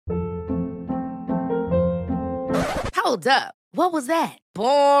Hold up. What was that?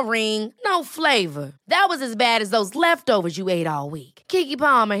 Boring. No flavor. That was as bad as those leftovers you ate all week. Keke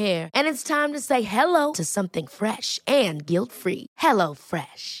Palmer here, and it's time to say hello to something fresh and guilt-free. Hello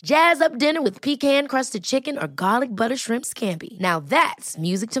Fresh. Jazz up dinner with pecan-crusted chicken or garlic butter shrimp scampi. Now that's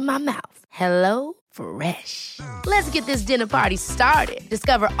music to my mouth. Hello Fresh. Let's get this dinner party started.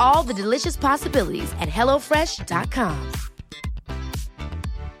 Discover all the delicious possibilities at hellofresh.com.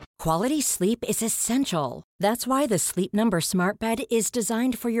 Quality sleep is essential. That's why the Sleep Number Smart Bed is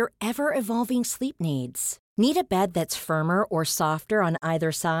designed for your ever-evolving sleep needs. Need a bed that's firmer or softer on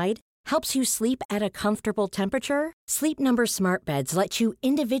either side? Helps you sleep at a comfortable temperature? Sleep Number Smart Beds let you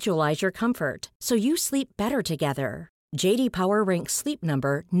individualize your comfort, so you sleep better together. J.D. Power ranks Sleep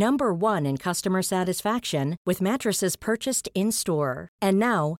Number number 1 in customer satisfaction with mattresses purchased in-store. And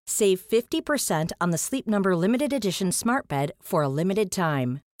now, save 50% on the Sleep Number Limited Edition Smart Bed for a limited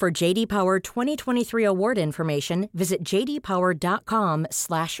time. For J.D. Power 2023 award information, visit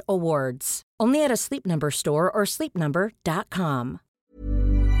jdpower.com/awards. Only at a Sleep Number store or sleepnumber.com.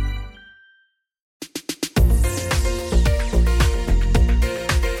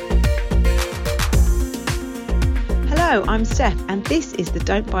 Hello, I'm Steph, and this is the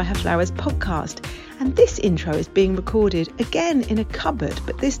Don't Buy Her Flowers podcast. And this intro is being recorded again in a cupboard,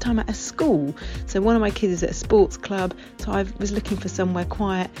 but this time at a school. So one of my kids is at a sports club, so I was looking for somewhere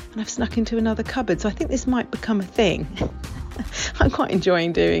quiet, and I've snuck into another cupboard. So I think this might become a thing. I'm quite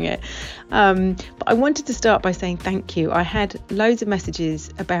enjoying doing it. But I wanted to start by saying thank you. I had loads of messages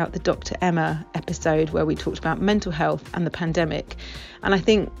about the Dr. Emma episode where we talked about mental health and the pandemic. And I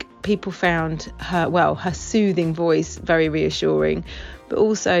think people found her soothing voice very reassuring, but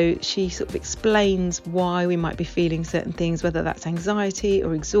also she sort of explains why we might be feeling certain things, whether that's anxiety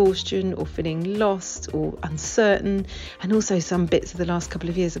or exhaustion or feeling lost or uncertain. And also some bits of the last couple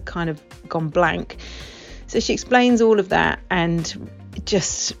of years have kind of gone blank. So she explains all of that and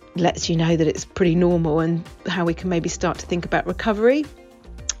just lets you know that it's pretty normal and how we can maybe start to think about recovery.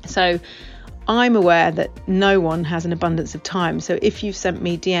 So I'm aware that no one has an abundance of time. So if you've sent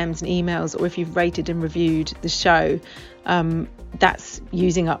me DMs and emails, or if you've rated and reviewed the show, that's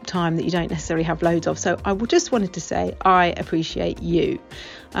using up time that you don't necessarily have loads of. So I just wanted to say I appreciate you.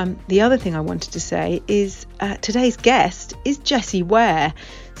 The other thing I wanted to say is today's guest is Jessie Ware.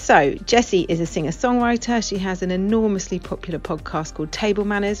 So Jessie is a singer-songwriter. She has an enormously popular podcast called Table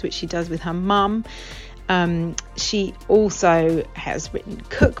Manners, which she does with her mum. She also has written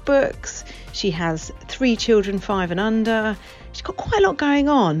cookbooks. She has 3 children, 5 and under. She's got quite a lot going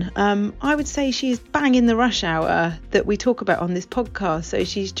on. I would say she is bang in the rush hour that we talk about on this podcast. So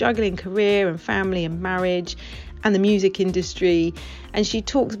she's juggling career and family and marriage and the music industry. And she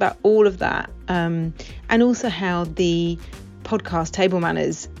talks about all of that. And also how the podcast Table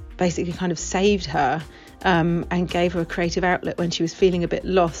Manners basically kind of saved her. And gave her a creative outlet when she was feeling a bit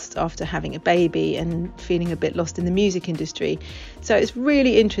lost after having a baby and feeling a bit lost in the music industry. So it's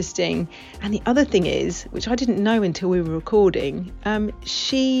really interesting. And the other thing is, which I didn't know until we were recording,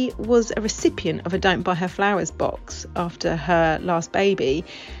 she was a recipient of a Don't Buy Her Flowers box after her last baby,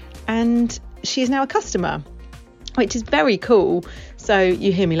 and she is now a customer, which is very cool. So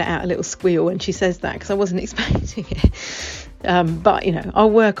you hear me let out a little squeal when she says that, because I wasn't expecting it. But, you know,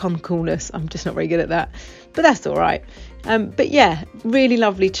 I'll work on coolness. I'm just not very good at that. But that's all right. But yeah, really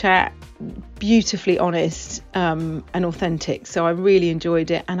lovely chat, beautifully honest and authentic. So I really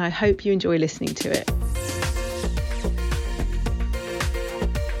enjoyed it, and I hope you enjoy listening to it.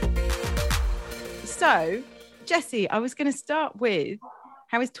 So, Jessie, I was going to start with,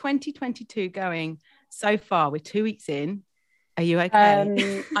 how is 2022 going so far? We're 2 weeks in. Are you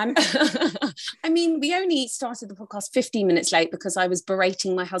okay? I mean, we only started the podcast 15 minutes late because I was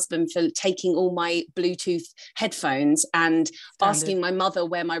berating my husband for taking all my Bluetooth headphones and asking my mother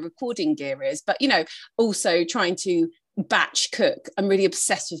where my recording gear is. But, you know, also trying to batch cook. I'm really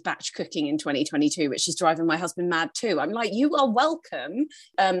obsessed with batch cooking in 2022, which is driving my husband mad too. I'm like, you are welcome.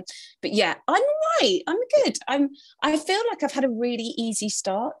 But yeah, I'm right. I'm good. I feel like I've had a really easy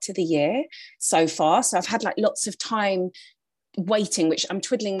start to the year so far. So I've had like lots of time waiting, which I'm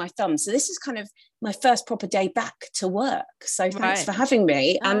twiddling my thumbs. So this is kind of my first proper day back to work. So thanks for having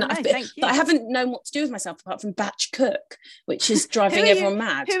me. And but I haven't known what to do with myself apart from batch cook, which is driving everyone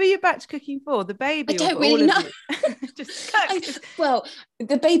mad. Who are you batch cooking for? The baby? I don't really know. Just cook. Well,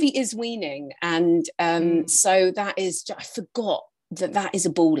 the baby is weaning, and so that is. I forgot that is a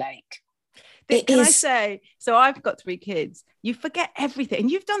ball ache. I say, so I've got 3 kids. You forget everything,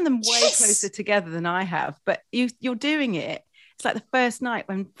 and you've done them way closer together than I have. But you're doing it. It's like the first night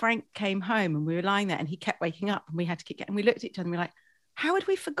when Frank came home and we were lying there and he kept waking up and we had to keep getting, and we looked at each other and we were like, how had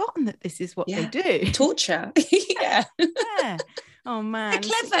we forgotten that this is what they do? Torture. Yeah. Yeah. Oh man, they're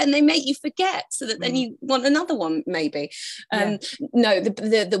clever, and they make you forget, so that then you want another one, maybe. No,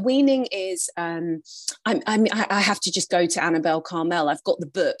 the weaning is. I have to just go to Annabelle Carmel. I've got the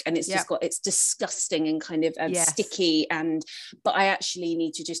book, and it's just got, it's disgusting and kind of sticky, but I actually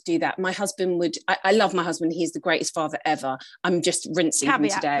need to just do that. My husband would. I love my husband. He's the greatest father ever. I'm just rinsing him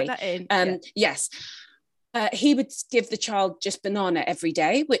today. Put that in. Yes, he would give the child just banana every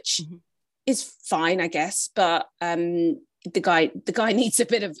day, which is fine, I guess, but the guy needs a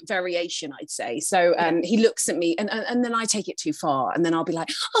bit of variation, I'd say. So he looks at me, and then I take it too far, and then I'll be like,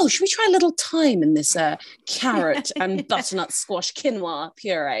 oh, should we try a little thyme in this carrot and butternut squash quinoa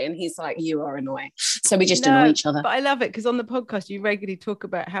puree? And he's like, you are annoying. So we just annoy each other. But I love it, because on the podcast you regularly talk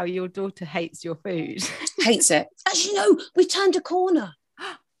about how your daughter hates your food. Hates it. Actually, no, we've turned a corner.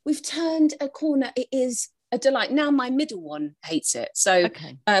 It is a delight. Now my middle one hates it. So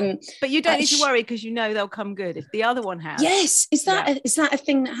but you don't need to worry, because you know they'll come good if the other one has. Yes. Is that a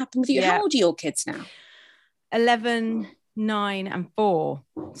thing that happened with you? How old are your kids now? 11, 9 and 4.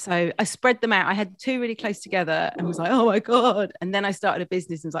 So I spread them out. I had 2 really close together and was like, oh my God. And then I started a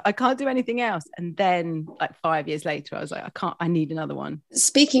business and was like, I can't do anything else. And then like 5 years later, I was like, I need another one.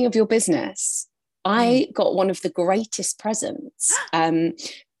 Speaking of your business, I got one of the greatest presents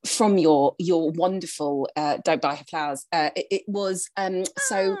from your wonderful Don't Buy Her Flowers. It was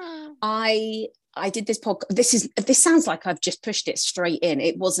so I did this podcast. This sounds like I've just pushed it straight in.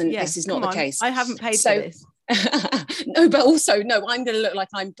 It wasn't. This is not the case. I haven't paid for this. No, but also no, I'm going to look like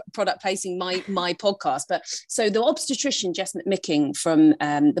I'm product placing my podcast. But so the obstetrician Jess McMicking from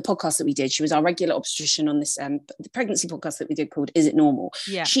the podcast that we did, she was our regular obstetrician on this the pregnancy podcast that we did called Is It Normal?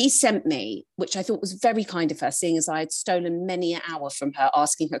 Yeah. She sent me, which I thought was very kind of her, seeing as I had stolen many an hour from her,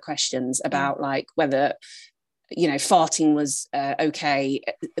 asking her questions about like whether, you know, farting was okay,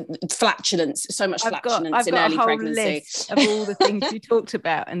 flatulence, so much flatulence in early pregnancy. List of all the things you talked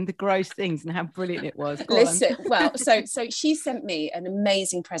about and the gross things and how brilliant it was. Listen, well, so she sent me an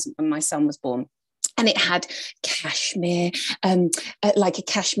amazing present when my son was born. And it had cashmere, like a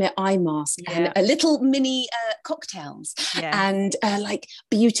cashmere eye mask, and a little mini cocktails, and like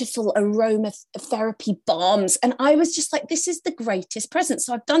beautiful aromatherapy balms. And I was just like, this is the greatest present.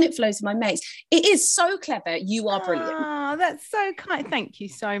 So I've done it for loads of my mates. It is so clever. You are brilliant. Oh, that's so kind. Thank you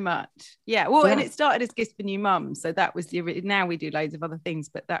so much. Yeah. Well, and it started as gifts for new mums. So that was the original. Now we do loads of other things,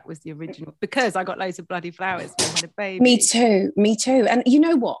 but that was the original, because I got loads of bloody flowers when I had a baby. Me too. And you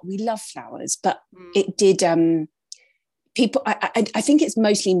know what? We love flowers, but it did people I think it's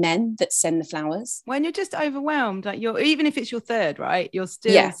mostly men that send the flowers. When you're just overwhelmed, like even if it's your third, right, you're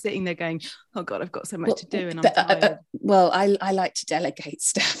still sitting there going, oh God, I've got so much to do and I'm tired. I like to delegate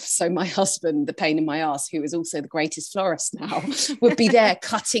stuff, so my husband, the pain in my ass, who is also the greatest florist now, would be there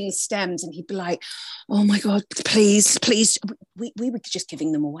cutting stems, and he'd be like, oh my God, please, we were just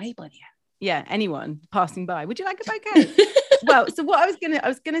giving them away by the end. Yeah, anyone passing by, would you like a bouquet? Well, so what I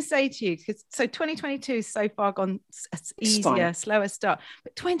was gonna say to you, because so 2022 is so far gone easier, slower start,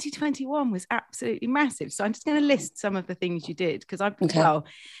 but 2021 was absolutely massive. So I'm just going to list some of the things you did, because I'm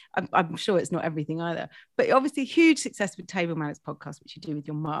sure it's not everything either, but obviously huge success with Table Manners podcast, which you do with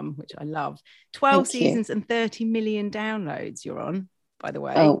your mum, which I loved. 12 seasons and 30 million downloads you're on, by the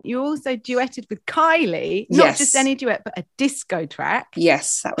way. You also duetted with Kylie, not just any duet, but a disco track.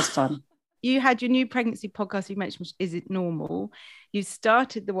 Yes, that was fun. You had your new pregnancy podcast you mentioned, which Is It Normal? You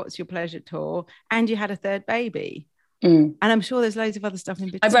started the What's Your Pleasure tour, and you had a third baby. And I'm sure there's loads of other stuff in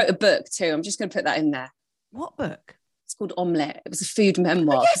between. I wrote a book too. I'm just going to put that in there. What book? It's called Omelette. It was a food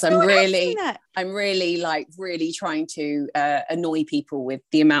memoir, because I'm really trying to annoy people with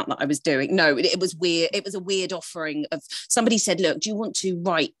the amount that I was doing. No, it was weird. It was a weird offering of, somebody said, look, do you want to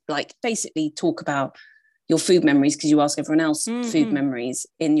write, like, basically talk about your food memories, because you ask everyone else food memories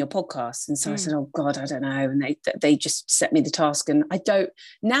in your podcast. And so I said, oh God, I don't know. And they just set me the task, and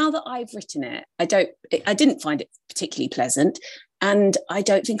now that I've written it, I didn't find it particularly pleasant, and I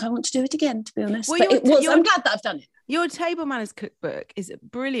don't think I want to do it again, to be honest. Well, but I'm glad that I've done it. Your Table Manners cookbook is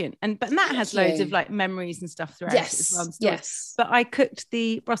brilliant, but that has loads of like memories and stuff throughout it as well. Yes. But I cooked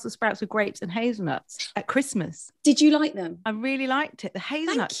the Brussels sprouts with grapes and hazelnuts at Christmas. Did you like them? I really liked it. The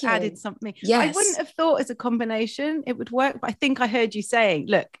hazelnuts added something. Yes. I wouldn't have thought as a combination it would work, but I think I heard you saying,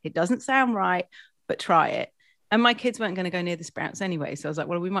 look, it doesn't sound right, but try it. And my kids weren't going to go near the sprouts anyway. So I was like,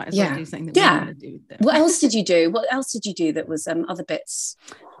 well, we might as well do something that we want to do with them. What else did you do? What else did you do that was other bits?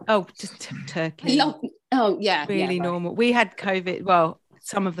 Oh, just turkey. Really normal. We had COVID. Well,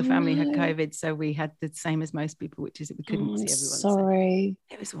 some of the family had COVID, so we had the same as most people, which is that we couldn't see everyone. Sorry.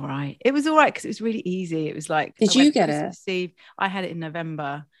 So it was all right. It was all right because it was really easy. It was like, did you get it? Eve. I had it in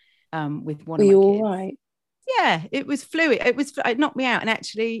November with one Were of my you kids. all right? Yeah, it was fluid. It knocked me out. And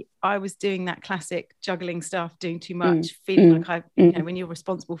actually, I was doing that classic juggling stuff, doing too much, feeling like when you're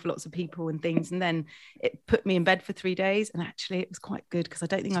responsible for lots of people and things. And then it put me in bed for 3 days. And actually, it was quite good because I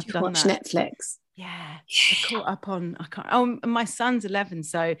don't think I've done that. Netflix? Yeah. I caught up on, and my son's 11.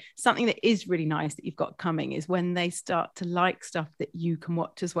 So something that is really nice that you've got coming is when they start to like stuff that you can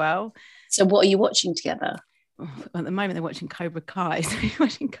watch as well. So what are you watching together? At the moment they're watching Cobra Kai. So they're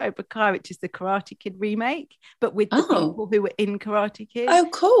watching Cobra Kai, which is the Karate Kid remake, but with the people who were in Karate Kid. Oh,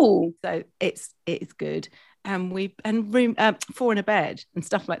 cool. So it's good. And room 4 in a bed and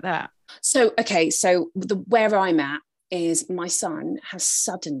stuff like that. So where I'm at is my son has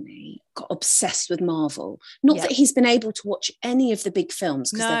suddenly got obsessed with Marvel. Not that he's been able to watch any of the big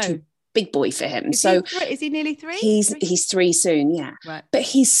films because they're too big boy for him. Is he nearly 3? He's 3 soon, yeah. Right. But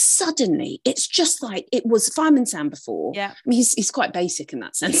he's suddenly, it's just like it was Fireman Sam before. Yeah. I mean, he's quite basic in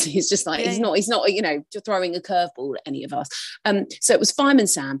that sense. He's just like he's not throwing a curveball at any of us. So it was Fireman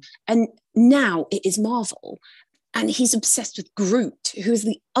Sam, and now it is Marvel. And he's obsessed with Groot, who is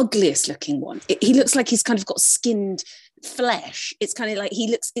the ugliest looking one. He looks like he's kind of got skinned flesh. It's kind of like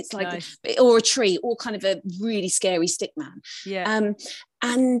it's like nice. Or a tree, or kind of a really scary stick man. Yeah.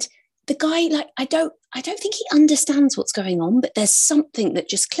 And the guy, like, I don't think he understands what's going on, but there's something that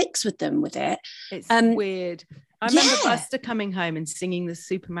just clicks with them with it. It's weird. I remember Buster coming home and singing the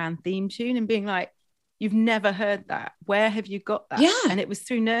Superman theme tune and being like, "You've never heard that? Where have you got that?" Yeah. And it was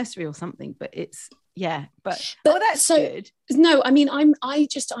through nursery or something, but but that's so good. No, I mean, I'm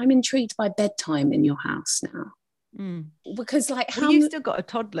intrigued by bedtime in your house now. Because you've still got a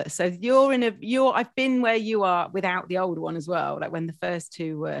toddler, so I've been where you are without the older one as well, like when the first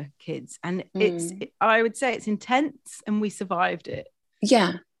 2 were kids, and I would say it's intense, and we survived it.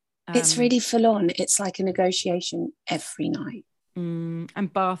 It's really full on. It's like a negotiation every night.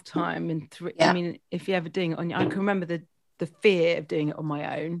 And bath time and I mean, if you're ever doing it on I can remember the fear of doing it on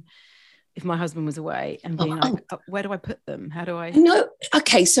my own if my husband was away and being where do I put them? How do I? No,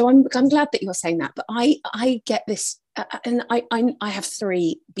 okay. So I'm glad that you're saying that, but I get this, and I have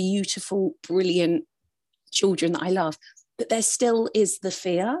 3 beautiful, brilliant children that I love, but there still is the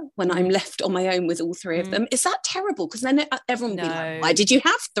fear when I'm left on my own with all 3 of them. Is that terrible? Because then everyone will be like, "Why did you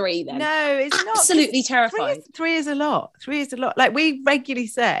have 3 then?" No, it's absolutely terrifying. 3 is a lot. 3 is a lot. Like we regularly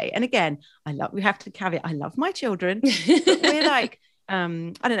say, and again, we have to caveat. I love my children, but we're like. I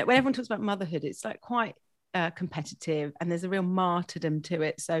don't know, when everyone talks about motherhood, it's like quite competitive, and there's a real martyrdom to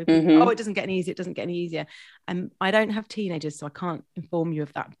it. So it doesn't get any easier, it doesn't get any easier. And I don't have teenagers, so I can't inform you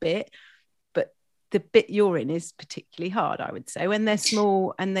of that bit, but the bit you're in is particularly hard, I would say, when they're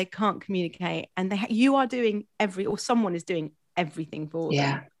small and they can't communicate, and you are doing someone is doing everything for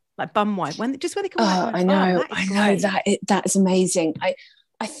them, like bum wipe when they can I know that's amazing.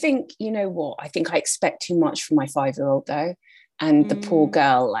 I think, you know what, I think I expect too much from my 5-year-old though. And the poor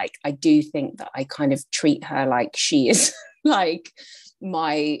girl, like, I do think that I kind of treat her like she is like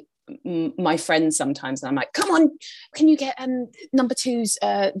my friend sometimes. And I'm like, "Come on, can you get number 2's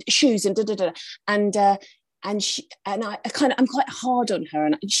shoes and and I'm quite hard on her,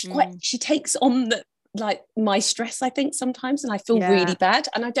 and she takes on my stress, I think, sometimes, and I feel really bad.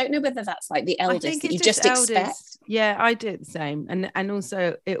 And I don't know whether that's like the eldest that you just expect. Yeah, I do the same. And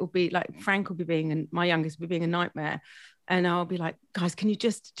also it will be like Frank will be my youngest will be being a nightmare. And I'll be like, "Guys, can you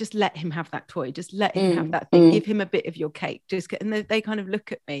just let him have that toy? Just let him have that thing. Give him a bit of your cake." And they kind of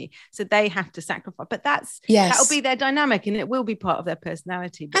look at me, so they have to sacrifice. But that'll be their dynamic, and it will be part of their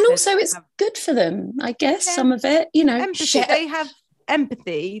personality. And also, it's good for them, I guess. Some of it, empathy. They have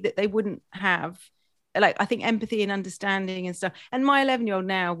empathy that they wouldn't have. Like, I think empathy and understanding and stuff. And my 11-year-old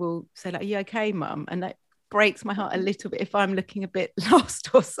now will say, like, "Are you okay, Mum?" And that breaks my heart a little bit if I'm looking a bit lost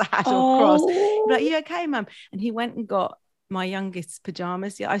or sad or cross. Like, "Are you okay, Mum?" And he went and got my youngest's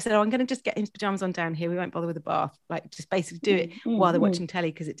pajamas. I said, "I'm going to just get his pajamas on down here. We won't bother with the bath. Like, just basically do it while they're watching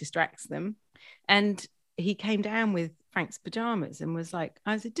telly because it distracts them." And he came down with Frank's pajamas and was like,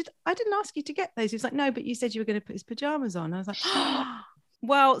 I said, I didn't ask you to get those. He was like, "No, but you said you were going to put his pajamas on." I was like,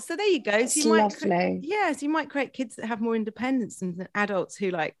 well, so there you go. So you might create kids that have more independence than adults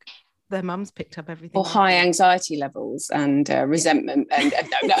who like their mums picked up everything, or high anxiety levels and resentment and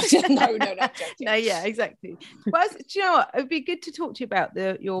no, yeah, exactly. Well, do you know what, it would be good to talk to you about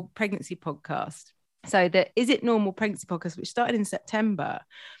your pregnancy podcast. So the Is It Normal pregnancy podcast, which started in September,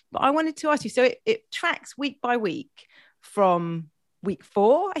 but I wanted to ask you, so it tracks week by week from week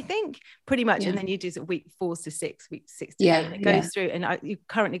 4, I think, pretty much. Yeah. And then you do sort of week 4 to 6, week 6 to 8, Yeah, and it goes through, and you've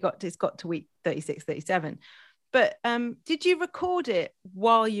currently it's got to week 36, 37. But did you record it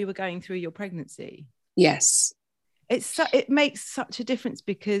while you were going through your pregnancy? Yes. It makes such a difference,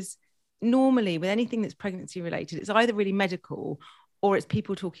 because normally with anything that's pregnancy related, it's either really medical or it's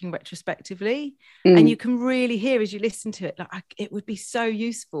people talking retrospectively, and you can really hear as you listen to it, like, it would be so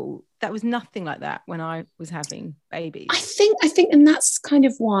useful. That was nothing like that when I was having babies. I think, and that's kind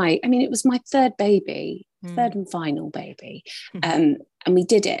of why. I mean, it was my third baby, third and final baby, and we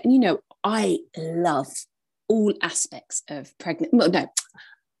did it. And, you know, I love all aspects of pregnancy. Well, no,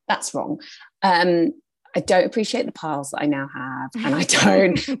 that's wrong. I don't appreciate the piles that I now have, and I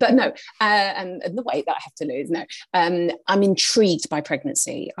don't, but no, and the weight that I have to lose, no. I'm intrigued by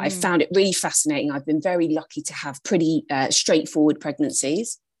pregnancy. I found it really fascinating. I've been very lucky to have pretty straightforward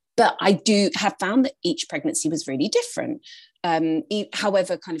pregnancies, but I do have found that each pregnancy was really different.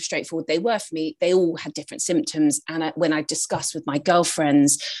 However kind of straightforward they were for me, they all had different symptoms. And when I discussed with my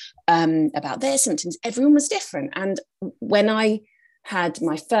girlfriends about their symptoms, everyone was different. And when I had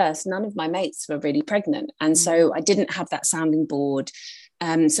my first, none of my mates were really pregnant, and so I didn't have that sounding board,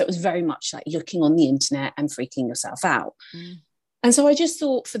 so it was very much like looking on the internet and freaking yourself out. And so I just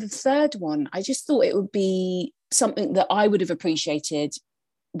thought, for the third one, I just thought it would be something that I would have appreciated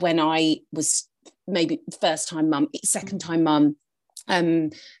when I was maybe first time mum, second time mum,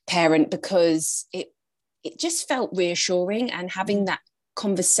 parent, because it just felt reassuring, and having that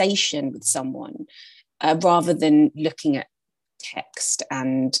conversation with someone rather than looking at text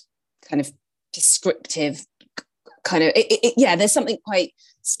and kind of descriptive kind of there's something quite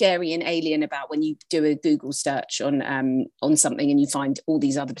scary and alien about when you do a Google search on something and you find all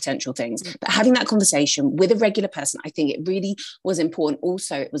these other potential things. But having that conversation with a regular person, I think it really was important.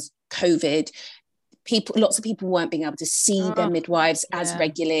 Also, it was COVID. Lots of people weren't being able to see their midwives as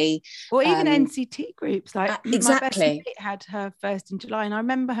regularly, or even NCT groups. Like exactly, my best mate had her first in July, and I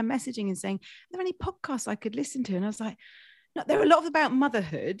remember her messaging and saying, "Are there any podcasts I could listen to?" And I was like, no, there are a lot about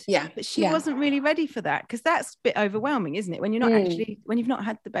motherhood, but she wasn't really ready for that, because that's a bit overwhelming, isn't it? When you're not actually, when you've not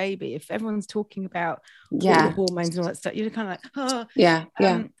had the baby, if everyone's talking about all the hormones and all that stuff, you're kind of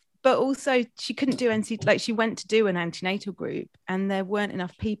like, But also, she couldn't do NCT, like she went to do an antenatal group and there weren't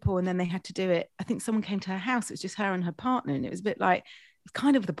enough people, and then they had to do it. I think someone came to her house, it was just her and her partner, and it was a bit like, it's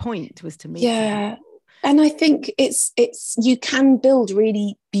kind of the point was to meet people. And I think it's you can build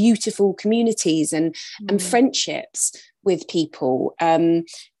really beautiful communities and friendships with people.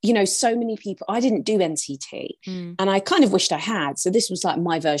 You know, so many people, I didn't do NCT and I kind of wished I had. So this was like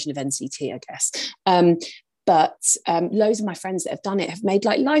my version of NCT, I guess. But loads of my friends that have done it have made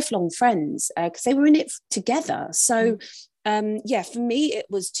like lifelong friends because they were in it together. So for me, it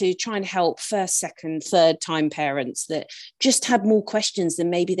was to try and help first, second, third time parents that just had more questions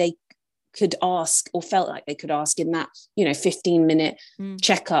than maybe they could ask or felt like they could ask in that, 15-minute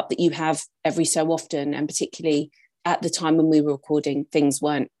checkup that you have every so often. And particularly at the time when we were recording, things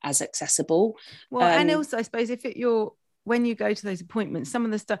weren't as accessible. Well, and also I suppose when you go to those appointments, some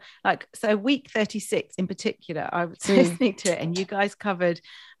of the stuff, like, so week 36 in particular, I was listening to it and you guys covered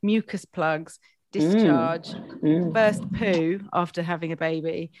mucus plugs, discharge, first poo after having a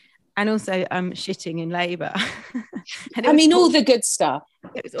baby, and also shitting in labour. All the good stuff.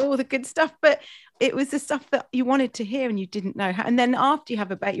 It was all the good stuff, but it was the stuff that you wanted to hear and you didn't know how. And then after you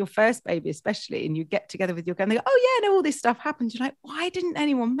have your first baby especially, and you get together with your girl and they go, oh yeah, no, all this stuff happens. You're like, why didn't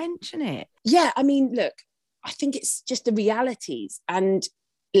anyone mention it? Yeah, look, I think it's just the realities, and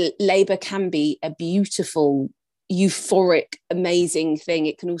labour can be a beautiful, euphoric, amazing thing.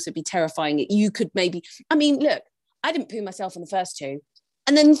 It can also be terrifying. You could maybe, look, I didn't poo myself on the first two,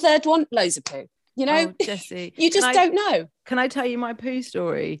 and then the third one, loads of poo. Jessie, you just don't know. Can I tell you my poo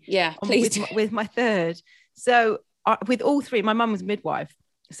story? Yeah, please. With my third. So with all three, my mum was midwife.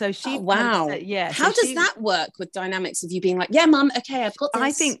 So she, wow, How does that work with dynamics of you being like, yeah, mum, okay, I've got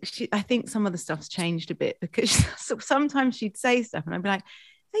this? I think some of the stuff's changed a bit, because sometimes she'd say stuff and I'd be like,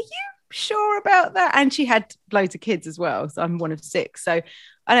 are you sure about that? And she had loads of kids as well, so I'm one of 6, so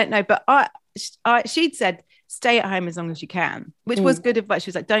I don't know, but she'd said stay at home as long as you can, which was good advice. She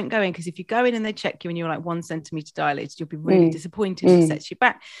was like, don't go in, because if you go in and they check you and you're like 1 centimeter dilated, you'll be really disappointed. It sets you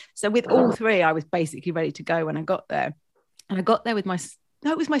back. So with all 3, I was basically ready to go when I got there. And I got there with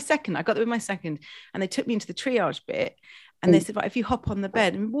it was my second. I got there with my second, and they took me into the triage bit, and they said, right, if you hop on the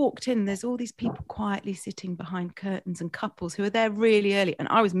bed, and walked in, there's all these people quietly sitting behind curtains and couples who are there really early. And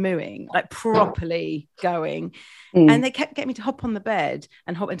I was mooing, like properly going. And they kept getting me to hop on the bed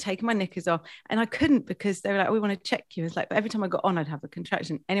and taking my knickers off. And I couldn't, because they were like, we want to check you. It's like, but every time I got on, I'd have a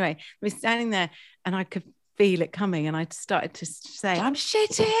contraction. Anyway, I was standing there and I could feel it coming, and I started to say, I'm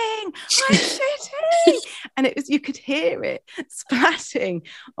shitting. And it was, you could hear it splashing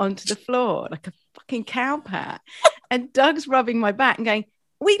onto the floor like a fucking cowpat. And Doug's rubbing my back and going,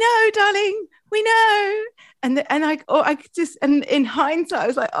 we know, darling, we know. And in hindsight, I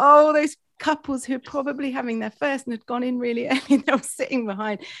was like, oh, those couples who are probably having their first and had gone in really early, they were sitting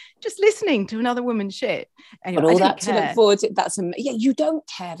behind just listening to another woman's shit. Anyway, but all that to look forward to, yeah, you don't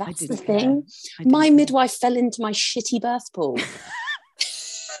care, that's the thing. My midwife fell into my shitty birth pool.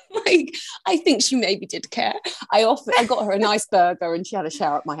 Like, I think she maybe did care. I got her a nice burger, and she had a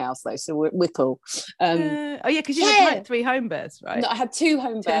shower at my house though, so we're cool. Because you had like 3 home births, right? No, I had 2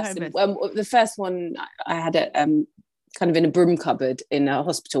 home births. The first one I had it kind of in a broom cupboard in a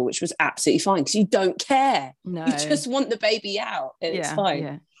hospital, which was absolutely fine, because you don't care. No. You just want the baby out, and it's fine.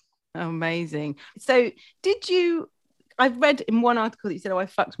 Yeah. Amazing. So I've read in one article that you said, I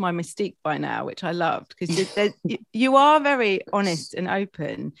fucked my mystique by now, which I loved, because you are very honest and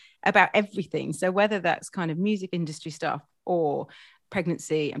open about everything. So whether that's kind of music industry stuff or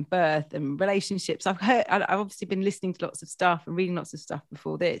pregnancy and birth and relationships, I've obviously been listening to lots of stuff and reading lots of stuff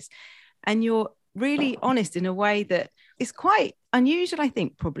before this, and you're really honest in a way that is quite unusual, I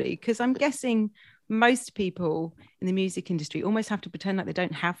think, probably, because I'm guessing most people in the music industry almost have to pretend like they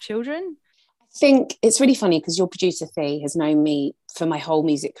don't have children. I think it's really funny because your producer Fee has known me for my whole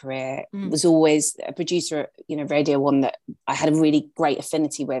music career, was always a producer at Radio 1 that I had a really great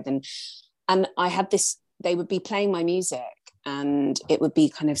affinity with, and I had this, they would be playing my music and it would be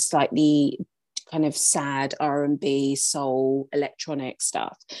kind of slightly kind of sad R&B, soul, electronic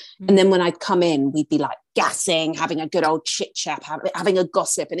stuff. And then when I'd come in, we'd be like gassing, having a good old chit chat, having a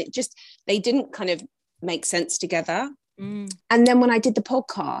gossip, and it just, they didn't kind of make sense together. And then when I did the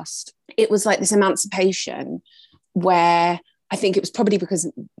podcast, it was like this emancipation where I think it was probably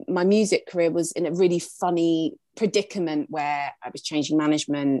because my music career was in a really funny predicament where I was changing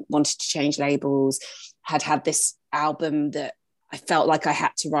management, wanted to change labels, had this album that I felt like I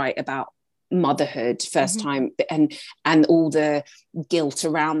had to write about motherhood first time, and all the guilt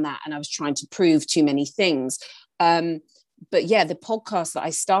around that, and I was trying to prove too many things. But yeah, the podcast that I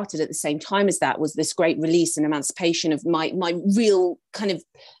started at the same time as that was this great release and emancipation of my real kind of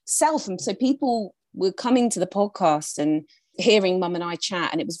self. And so people were coming to the podcast and hearing Mum and I chat,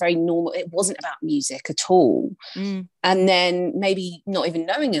 and it was very normal. It wasn't about music at all. And then maybe not even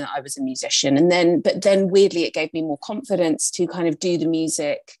knowing that I was a musician. But then weirdly, it gave me more confidence to kind of do the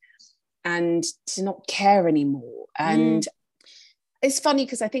music and to not care anymore. And it's funny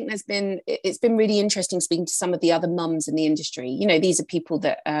because I think it's been really interesting speaking to some of the other mums in the industry. These are people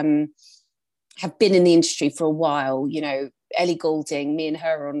that have been in the industry for a while. Ellie Goulding, me and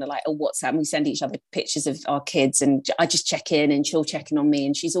her are on like a WhatsApp, and we send each other pictures of our kids, and I just check in and she'll check in on me,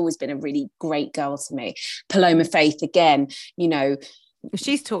 and she's always been a really great girl to me. Paloma Faith, again,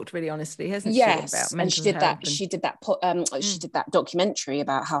 she's talked really honestly, hasn't she? Yes, about mental and she did health that. She did that. She did that documentary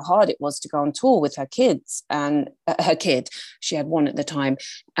about how hard it was to go on tour with her kids, and her kid. She had one at the time,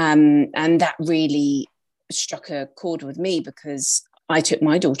 and that really struck a chord with me because I took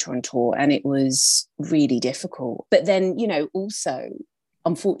my daughter on tour, and it was really difficult. But then, also,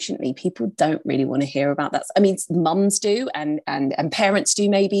 unfortunately, people don't really want to hear about that. I mean, mums do, and parents do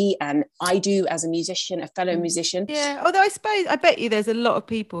maybe, and I do as a musician, a fellow musician. Yeah, although I bet you there's a lot of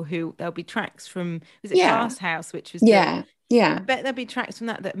people who there'll be tracks from, was it Glass House, which was I bet there'll be tracks from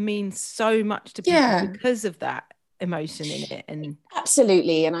that means so much to people because of that emotion in it. And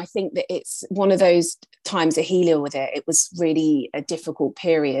absolutely, and I think that it's one of those times a healer with it. It was really a difficult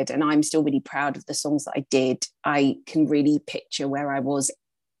period, and I'm still really proud of the songs that I did. I can really picture where I was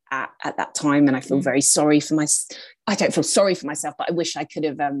at that time, and I feel very sorry for I don't feel sorry for myself, but I wish I could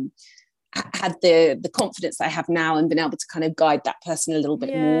have had the confidence that I have now and been able to kind of guide that person a little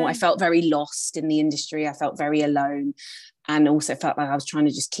bit more. I felt very lost in the industry. I felt very alone, and also felt like I was trying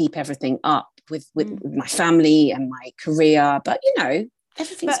to just keep everything up with my family and my career. But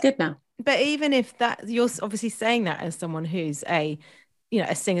everything's good now. But even if that, you're obviously saying that as someone who's a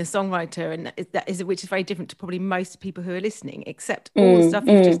singer-songwriter, and which is very different to probably most people who are listening, except all the stuff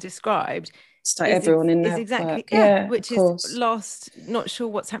you've just described. It's like everyone in there. Exactly, which is lost, not sure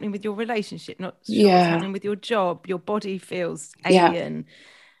what's happening with your relationship, not sure what's happening with your job, your body feels alien.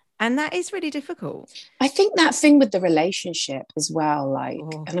 And that is really difficult. I think that thing with the relationship as well,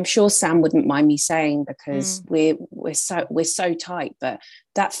 and I'm sure Sam wouldn't mind me saying, because we're so tight, but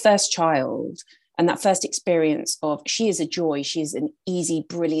that first child and that first experience of, she is a joy, she is an easy,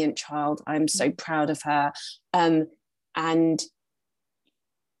 brilliant child. I'm so proud of her. And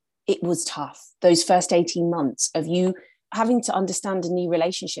it was tough. Those first 18 months of you having to understand a new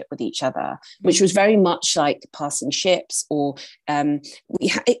relationship with each other, which was very much like passing ships, or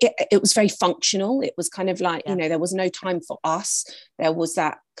it was very functional. It was kind of like, there was no time for us. There was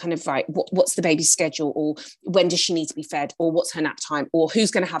that kind of like, what's the baby's schedule, or when does she need to be fed, or what's her nap time, or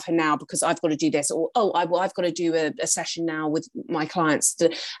who's going to have her now because I've got to do this, or I've got to do a session now with my clients.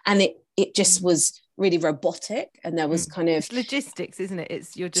 And it just was really robotic, and there was kind of it's logistics, isn't it?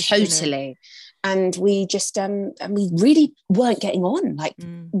 You're just totally. And we just and we really weren't getting on, like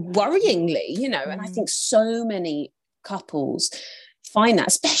worryingly, and I think so many couples find that,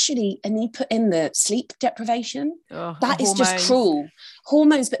 especially, and you put in the sleep deprivation, that is just cruel.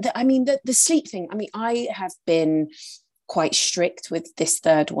 Hormones, but the sleep thing, I have been quite strict with this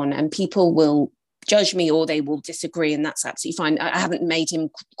third one, and people will judge me or they will disagree, and that's absolutely fine. I haven't made him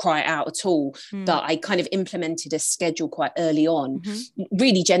cry out at all, but I kind of implemented a schedule quite early on,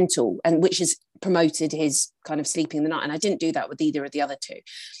 really gentle, and which has promoted his kind of sleeping in the night. And I didn't do that with either of the other two.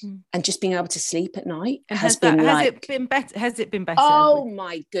 And just being able to sleep at night has it been better? Oh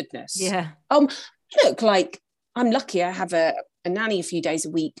my goodness. Yeah. Look, like, I'm lucky I have a nanny a few days a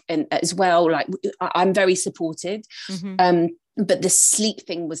week, and as well, like, I'm very supported. But the sleep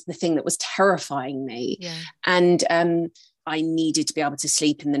thing was the thing that was terrifying me. And I needed to be able to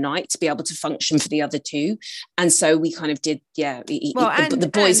sleep in the night to be able to function for the other two. And so we kind of did, the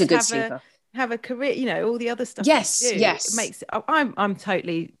boy's a good sleeper. Have a career, all the other stuff. Yes. It makes I'm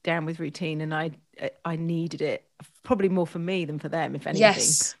totally down with routine, and I needed it, probably more for me than for them, if anything.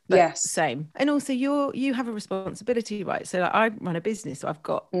 Yes. Same. And also you have a responsibility, right? So like, I run a business, so I've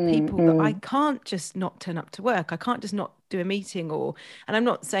got people that I can't just not turn up to work. I can't just not do a meeting, and I'm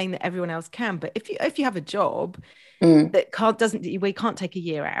not saying that everyone else can, but if you have a job that we can't take a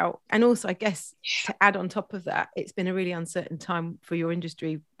year out. And also, I guess, to add on top of that, it's been a really uncertain time for your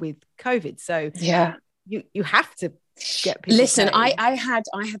industry with COVID. So you have to get people. Listen, I had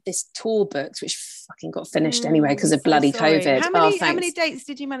this tour booked, which fucking got finished anyway because of bloody COVID. How many dates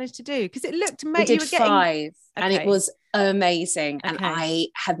did you manage to do? Because it looked amazing. We did 5, and it was amazing. And I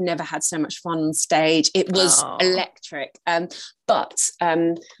have never had so much fun on stage. It was electric. But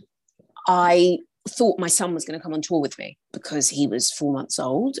I thought my son was going to come on tour with me because he was 4 months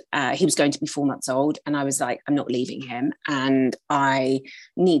old. He was going to be 4 months old, and I was like, I'm not leaving him, and I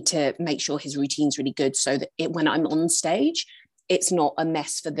need to make sure his routine's really good so that when I'm on stage, it's not a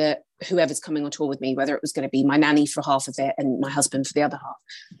mess for whoever's coming on tour with me, whether it was going to be my nanny for half of it and my husband for the other half.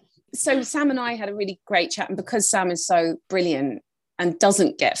 So Sam and I had a really great chat, and because Sam is so brilliant and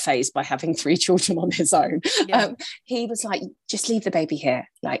doesn't get fazed by having 3 children on his own, he was like, just leave the baby here.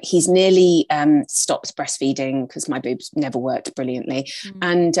 Like, he's nearly stopped breastfeeding because my boobs never worked brilliantly.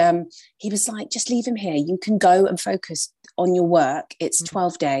 And he was like, just leave him here. You can go and focus on your work. It's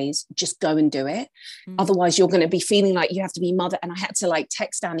 12 days. Just go and do it. Otherwise, you're going to be feeling like you have to be mother. And I had to like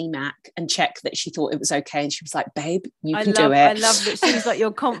text Annie Mac and check that she thought it was okay. And she was like, babe, you can do it. I love that she's like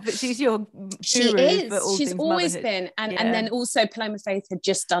your confidence. She's your guru. She is. She's always been. And then also Paloma Faith had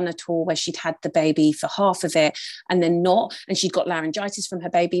just done a tour where she'd had the baby for half of it and then not. And she'd got laryngitis from her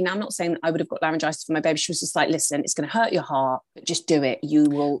baby. Now, I'm not saying that I would have got laryngitis from my baby. She was just like, listen, it's going to hurt your heart, but just do it. You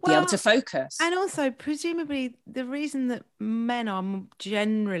will be able to focus. And also, presumably, the reason that men are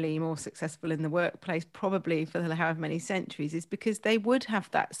generally more successful in the workplace, probably for the however many centuries, is because they would have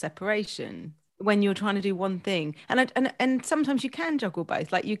that separation when you're trying to do one thing. And sometimes you can juggle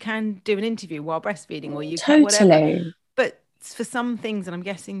both. Like, you can do an interview while breastfeeding, or you can whatever. But for some things, and I'm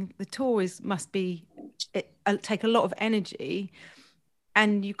guessing the tours must be take a lot of energy,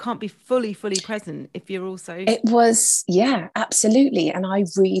 and you can't be fully present if you're also. It was, yeah, absolutely. And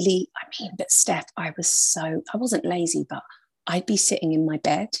but Steph, I wasn't lazy, but I'd be sitting in my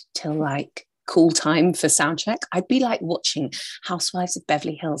bed till like call time for sound check. I'd be like watching Housewives of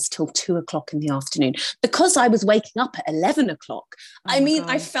Beverly Hills till 2:00 in the afternoon because I was waking up at 11:00.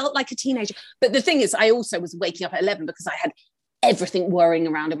 I felt like a teenager. But the thing is, I also was waking up at 11 because I had everything whirring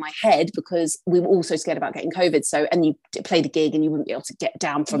around in my head because we were also scared about getting COVID. So, and you play the gig and you wouldn't be able to get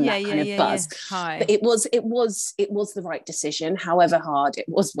down from that kind of buzz. But it was the right decision. However hard it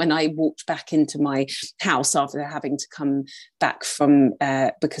was when I walked back into my house after having to come back from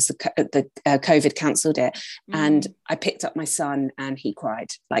because the COVID cancelled it. And I picked up my son and he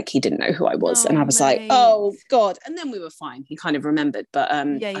cried like he didn't know who I was. And I was like, oh God. And then we were fine. He kind of remembered, but I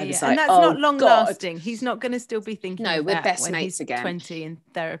was like, and that's not long lasting. He's not going to still be thinking. No, we're best mates again. 20 in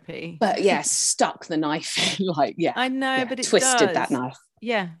therapy. But stuck the knife in, like, I know, but it twisted that knife.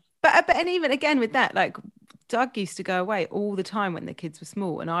 Yeah. But and even again with that, like, Doug used to go away all the time when the kids were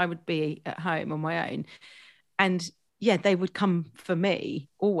small, and I would be at home on my own. And they would come for me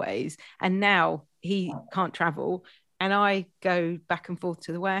always. And now he can't travel. and I go back and forth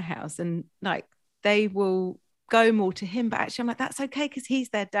to the warehouse, and like they will go more to him, but actually I'm like, that's okay because he's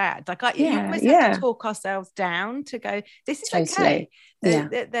their dad. Like you almost have to talk ourselves down to go, this is okay.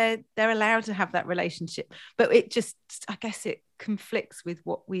 They're allowed to have that relationship, but it just, I guess it conflicts with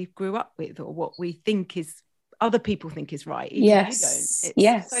what we grew up with or what we think is, other people think is right. Even yes. You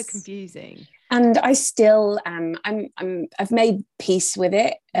don't. It's so confusing. And I still I've made peace with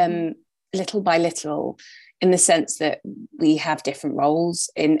it little by little, in the sense that we have different roles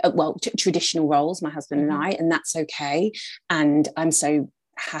in, traditional roles, my husband and I, and that's okay. And I'm so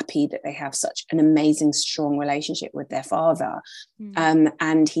happy that they have such an amazing, strong relationship with their father.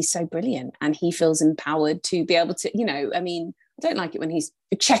 And he's so brilliant, and he feels empowered to be able to, I mean, I don't like it when he's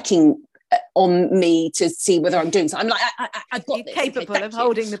checking on me to see whether I'm doing so. I'm like, I've got this. Capable of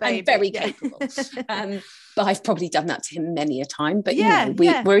holding the baby. I'm very capable. But I've probably done that to him many a time. But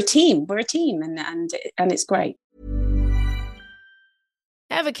we're a team. We're a team, and it's great.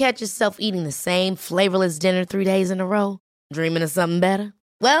 Ever catch yourself eating the same flavorless dinner 3 days in a row? Dreaming of something better?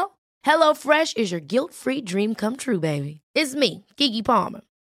 Well, HelloFresh is your guilt-free dream come true, baby. It's me, Keke Palmer.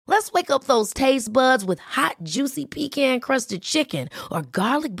 Let's wake up those taste buds with hot, juicy pecan-crusted chicken or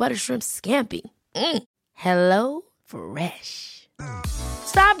garlic butter shrimp scampi. Hello Fresh.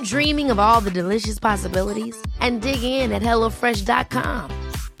 Stop dreaming of all the delicious possibilities and dig in at HelloFresh.com.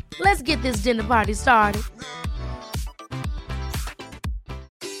 Let's get this dinner party started.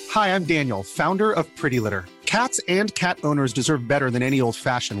 Hi, I'm Daniel, founder of Pretty Litter. Cats and cat owners deserve better than any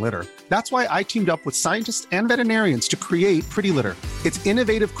old-fashioned litter. That's why I teamed up with scientists and veterinarians to create Pretty Litter. Its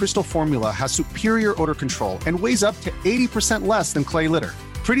innovative crystal formula has superior odor control and weighs up to 80% less than clay litter.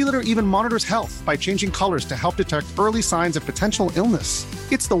 Pretty Litter even monitors health by changing colors to help detect early signs of potential illness.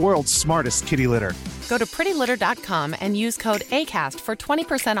 It's the world's smartest kitty litter. Go to prettylitter.com and use code ACAST for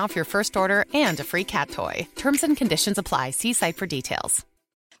 20% off your first order and a free cat toy. Terms and conditions apply. See site for details.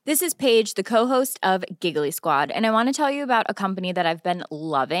 This is Paige, the co-host of Giggly Squad, and I want to tell you about a company that I've been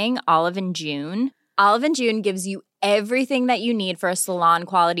loving, Olive & June. Olive & June gives you everything that you need for a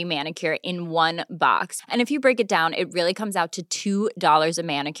salon-quality manicure in one box. And if you break it down, it really comes out to $2 a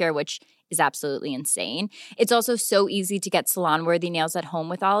manicure, which is absolutely insane. It's also so easy to get salon-worthy nails at home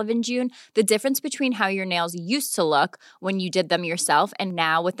with Olive & June. The difference between how your nails used to look when you did them yourself and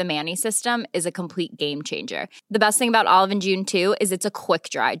now with the Mani system is a complete game changer. The best thing about Olive & June, too, is it's a quick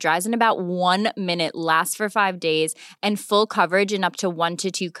dry. Dries in about 1 minute, lasts for 5 days, and full coverage in up to 1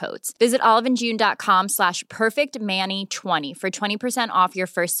 to 2 coats. Visit oliveandjune.com/perfectmani20 for 20% off your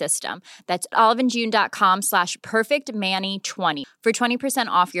first system. That's oliveandjune.com/perfectmani20 for 20%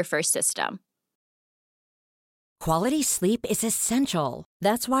 off your first system. Quality sleep is essential.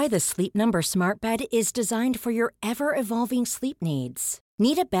 That's why the Sleep Number Smart Bed is designed for your ever-evolving sleep needs.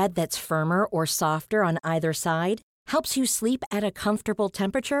 Need a bed that's firmer or softer on either side? Helps you sleep at a comfortable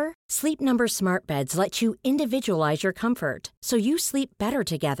temperature? Sleep Number Smart Beds let you individualize your comfort, so you sleep better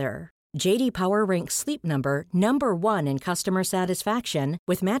together. J.D. Power ranks Sleep Number number 1 in customer satisfaction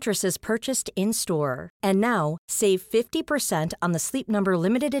with mattresses purchased in-store. And now, save 50% on the Sleep Number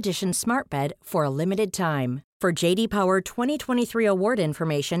Limited Edition Smart Bed for a limited time. For J.D. Power 2023 award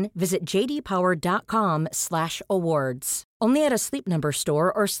information, visit jdpower.com/awards. Only at a Sleep Number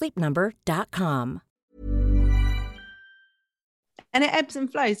store or sleepnumber.com. And it ebbs and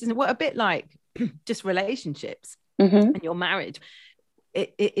flows, isn't it? What a bit like just relationships and your marriage.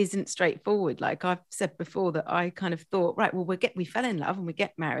 It isn't straightforward. Like I've said before, that I kind of thought, right, well, we fell in love and we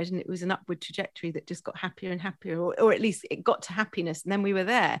get married, and it was an upward trajectory that just got happier and happier, or at least it got to happiness, and then we were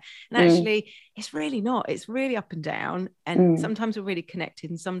there. And actually, it's really not. It's really up and down. And sometimes we're really connected,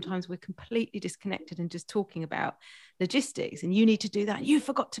 and sometimes we're completely disconnected and just talking about logistics. And you need to do that. And you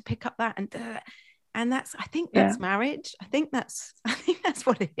forgot to pick up that, and I think that's marriage. I think that's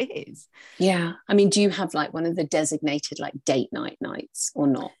what it is. Yeah. I mean, do you have like one of the designated like date nights or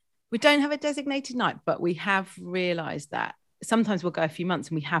not? We don't have a designated night, but we have realized that sometimes we'll go a few months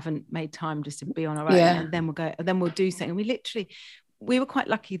and we haven't made time just to be on our own. And then we'll do something. And we were quite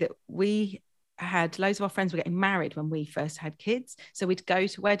lucky that we had loads of our friends were getting married when we first had kids, so we'd go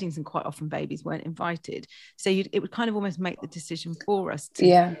to weddings, and quite often babies weren't invited, so it would kind of almost make the decision for us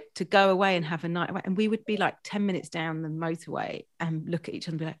to go away and have a night away. And we would be like 10 minutes down the motorway and look at each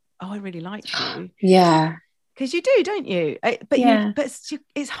other and be like, oh, I really like you. Because you do, don't you? But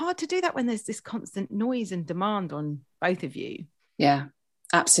it's hard to do that when there's this constant noise and demand on both of you. Yeah,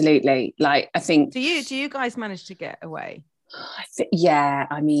 absolutely. Like I think, do you guys manage to get away?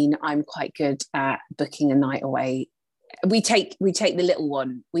 I mean, I'm quite good at booking a night away we take the little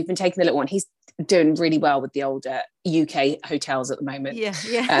one. We've been taking the little one. He's doing really well with the older UK hotels at the moment. Yeah.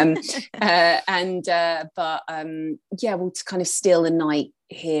 We'll kind of steal the night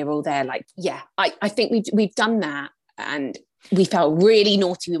here or there. Like, I think we've done that, and we felt really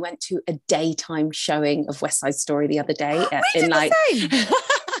naughty. We went to a daytime showing of West Side Story the other day.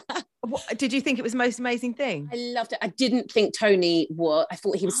 Did you think it was the most amazing thing? I loved it. I didn't think Tony was. I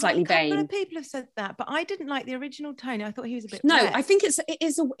thought he was slightly vain. A couple of people have said that, but I didn't like the original Tony. I thought he was a bit. No, wet. I think it's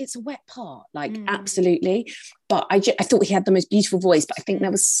a wet part, like absolutely. But I thought he had the most beautiful voice. But I think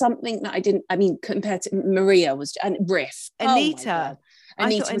there was something that I didn't. I mean, compared to Maria and Riff, Anita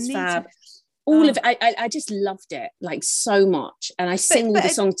was fab. All of it, I just loved it like so much, and I sing all the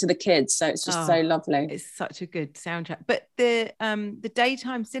songs to the kids, so it's just so lovely. It's such a good soundtrack. But the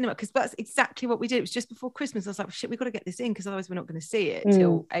daytime cinema, because that's exactly what we did. It was just before Christmas. I was like, well, shit, we've got to get this in because otherwise we're not going to see it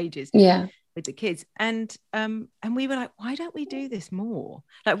till ages. Yeah, with the kids, and we were like, why don't we do this more?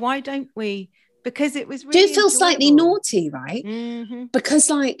 Like, why don't we? Because it was really feel slightly naughty, right? Mm-hmm. Because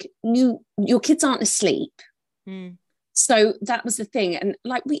like your kids aren't asleep. So that was the thing. And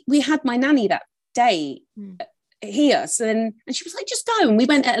like we had my nanny that day here. So then, and she was like, just go. And we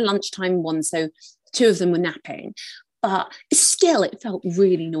went at a lunchtime one. So 2 of them were napping. But still, it felt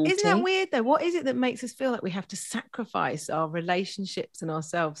really naughty. Isn't that weird though? What is it that makes us feel like we have to sacrifice our relationships and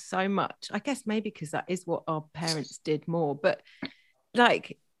ourselves so much? I guess maybe because that is what our parents did more. But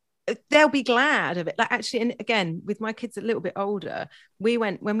like, they'll be glad of it. Like actually, and again, with my kids a little bit older, we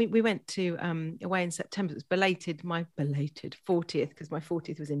went to away in September. It was my belated 40th, because my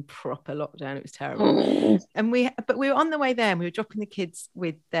 40th was in proper lockdown. It was terrible. And we were on the way there, and we were dropping the kids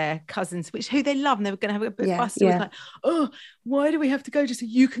with their cousins, who they love, and they were going to have a bus. It was like, oh, why do we have to go just so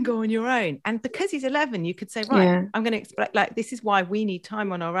you can go on your own? And because he's 11, you could say, right, I'm going to explain, like, this is why we need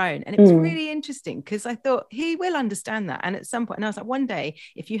time on our own. And it was really interesting, because I thought he will understand that. And at some point, and I was like, one day,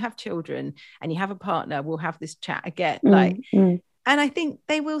 if you have children and you have a partner, we'll have this chat again. And I think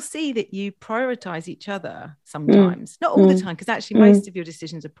they will see that you prioritize each other sometimes, not all the time, because actually most of your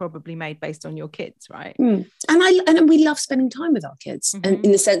decisions are probably made based on your kids, right? And we love spending time with our kids, and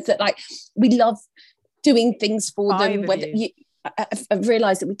in the sense that like we love doing things for them. I've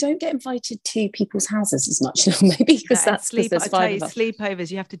realised that we don't get invited to people's houses as much now, maybe because that's there's 5 of us.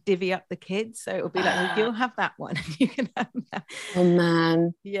 Sleepovers, you have to divvy up the kids, so it'll be like, well, you'll have that one and you can have that. Oh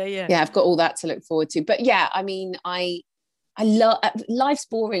man, yeah, I've got all that to look forward to. But yeah, I mean, I love, life's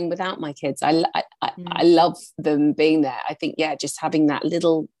boring without my kids. I love them being there. I think just having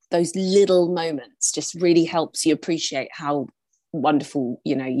those little moments just really helps you appreciate how wonderful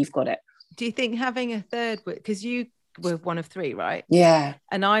you've got it. Do you think having a third, because you were one of 3, right? Yeah.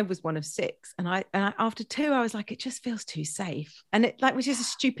 And I was one of 6, and I after 2 I was like, it just feels too safe, and it like, which is a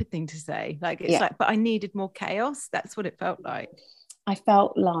stupid thing to say, like it's like, but I needed more chaos. That's what it felt like. I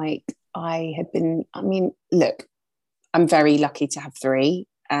felt like I had been, I mean, look, I'm very lucky to have 3,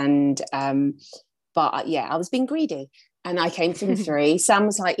 and but I was being greedy, and I came from 3. Sam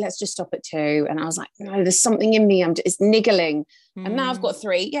was like, let's just stop at 2, and I was like, no, there's something in me, it's niggling, and now I've got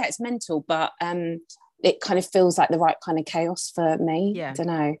 3. It's mental, but it kind of feels like the right kind of chaos for me. I don't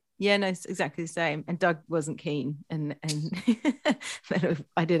know. Yeah, no, it's exactly the same. And Doug wasn't keen, and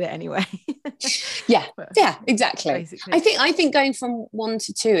I did it anyway. yeah, exactly. Basically. I think going from 1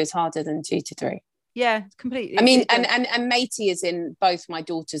 to 2 is harder than 2 to 3. Yeah, completely. I mean, and Matey is in both my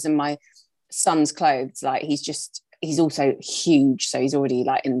daughter's and my son's clothes. Like he's also huge, so he's already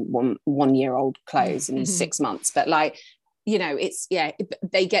like in 1-year-old clothes, and he's 6 months. But like, it's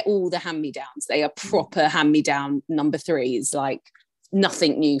they get all the hand-me-downs. They are proper hand-me-down number 3s, like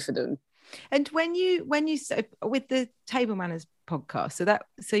nothing new for them. And when you with the Table Manners podcast,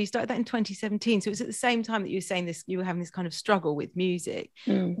 so you started that in 2017, so it was at the same time that you were saying this, you were having this kind of struggle with music.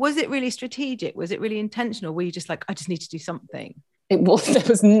 Was it really strategic? Was it really intentional? Were you just like, I just need to do something? There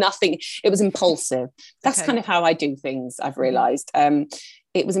was nothing. It was impulsive. That's kind of how I do things, I've realized.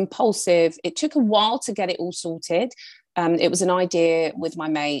 It was impulsive. It took a while to get it all sorted. It was an idea with my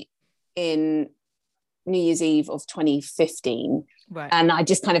mate in New Year's Eve of 2015. Right. And I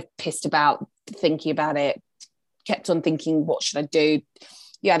just kind of pissed about thinking about it, kept on thinking, what should I do?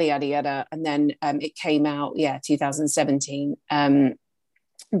 Yada, yada, yada. And then it came out, 2017,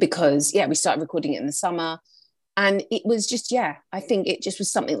 because, we started recording it in the summer. And it was just, I think it just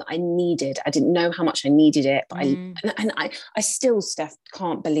was something that I needed. I didn't know how much I needed it, but I still, Steph,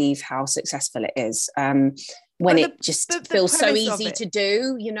 can't believe how successful it is. When it just feels so easy to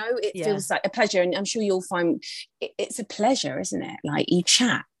do, it feels like a pleasure. And I'm sure you'll find it's a pleasure, isn't it? Like you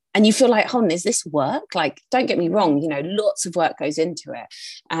chat and you feel like, hold on, is this work? Like, don't get me wrong, you know, lots of work goes into it.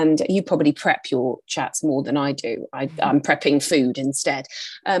 And you probably prep your chats more than I do. I'm prepping food instead.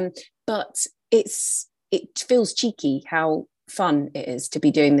 But it feels cheeky how fun it is to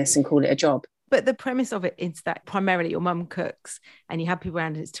be doing this and call it a job. But the premise of it is that primarily your mum cooks and you have people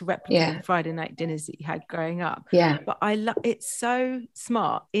around, and it's to replicate the Friday night dinners that you had growing up. Yeah. But I love it's so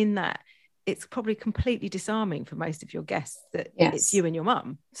smart in that it's probably completely disarming for most of your guests that it's you and your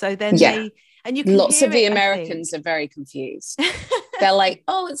mum. So then and you can lots of the Americans are very confused. They're like,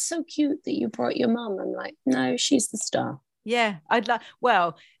 oh, it's so cute that you brought your mum. I'm like, no, she's the star. Yeah. I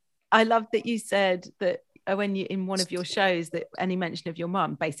love that you said that when you in one of your shows that any mention of your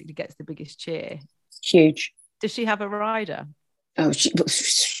mum basically gets the biggest cheer. Huge. Does she have a rider? Oh,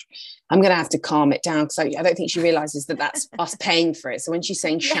 I'm going to have to calm it down because I don't think she realizes that that's us paying for it. So when she's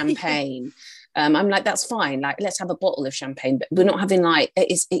saying champagne, I'm like, that's fine. Like, let's have a bottle of champagne, but we're not having like,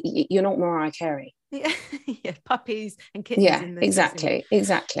 you're not Mariah Carey. Yeah, puppies and kittens. Yeah,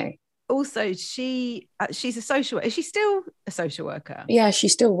 exactly. Also, she's a social worker. Is she still a social worker? Yeah, she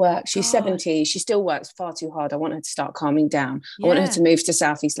still works. She's 70. She still works far too hard. I want her to start calming down. I want her to move to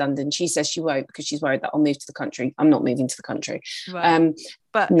Southeast London. She says she won't because she's worried that I'll move to the country. I'm not moving to the country. Right.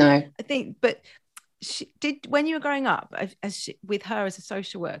 But no, I think, when you were growing up with her as a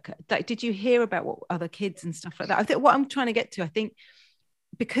social worker, like, did you hear about what other kids and stuff like that? I think what I'm trying to get to, I think,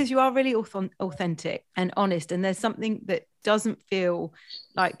 because you are really authentic and honest, and there's something that doesn't feel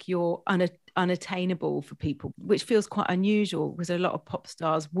like you're unattainable for people, which feels quite unusual because a lot of pop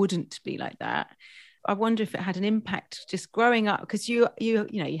stars wouldn't be like that. I wonder if it had an impact just growing up, because you're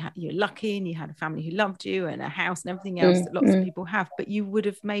lucky and you had a family who loved you and a house and everything else that lots of people have, but you would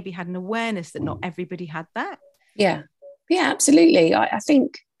have maybe had an awareness that not everybody had that. Yeah, absolutely. I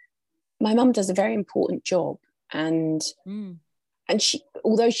think my mum does a very important job, and she,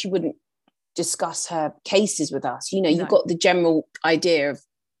 although she wouldn't discuss her cases with us, you know, you've got the general idea of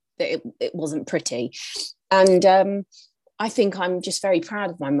that it wasn't pretty. And I think I'm just very proud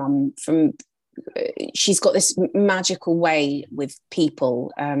of my mum. She's got this magical way with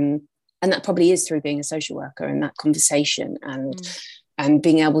people, and that probably is through being a social worker and that conversation and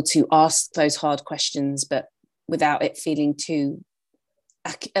being able to ask those hard questions, but without it feeling too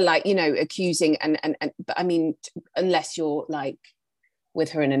like, you know, accusing and but I mean, unless you're like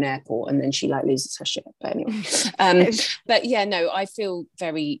with her in an airport and then she like loses her shit. But anyway, but yeah, no, I feel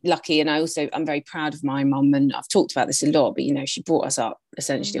very lucky, and I'm very proud of my mum, and I've talked about this a lot, but you know, she brought us up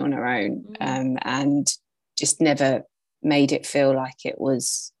essentially on her own, and just never made it feel like it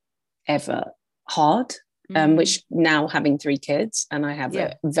was ever hard. Which now, having 3 kids and I have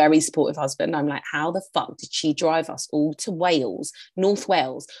a very supportive husband, I'm like, how the fuck did she drive us all to Wales, North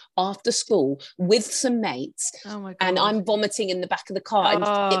Wales, after school with some mates? Oh my God. And I'm vomiting in the back of the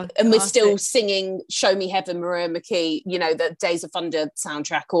car, and we're still singing "Show Me Heaven," Maria McKee, you know, the Days of Thunder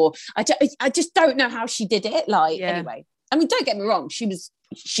soundtrack. Or I just don't know how she did it. Anyway, I mean, don't get me wrong,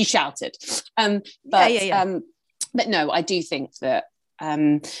 she shouted, but no, I do think that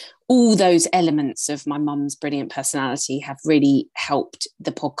all those elements of my mum's brilliant personality have really helped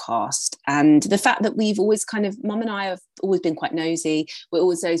the podcast. And the fact that we've always Mum and I have always been quite nosy. We're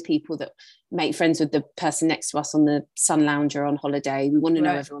always those people that make friends with the person next to us on the sun lounger on holiday. We want to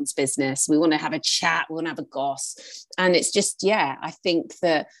know everyone's business. We want to have a chat. We want to have a goss. And it's just, I think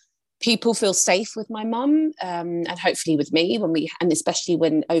that people feel safe with my mum, and hopefully with me and especially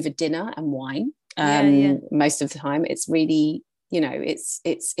when over dinner and wine. Most of the time it's really, you know, it's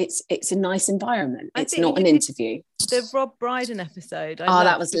a nice environment. It's not an interview. The Rob Brydon episode.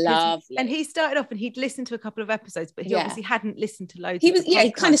 That was lovely. And he started off and he'd listened to a couple of episodes, but he obviously hadn't listened to loads.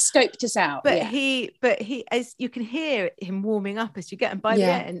 He kind of scoped us out. But he, as you can hear him warming up as you get, and by the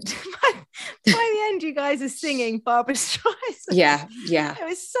end, by the end, you guys are singing Barbra Streisand. Yeah. It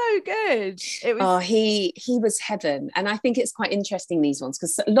was so good. It was. He was heaven, and I think it's quite interesting, these ones,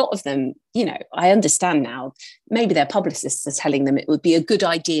 because a lot of them, you know, I understand now. Maybe their publicists are telling them it would be a good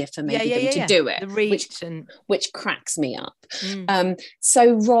idea for them to do it, the reach which cracks me up.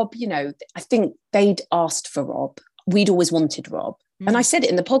 So Rob, you know, I think they'd asked for Rob. We'd always wanted Rob, and I said it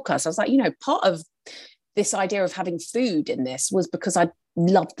in the podcast. I was like, you know, part of this idea of having food in this was because I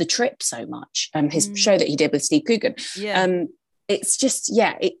loved The Trip so much. His show that he did with Steve Coogan. It's just,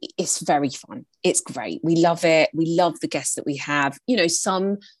 it's very fun. It's great. We love it. We love the guests that we have. You know,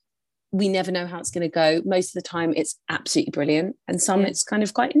 some we never know how it's going to go. Most of the time it's absolutely brilliant, and some it's kind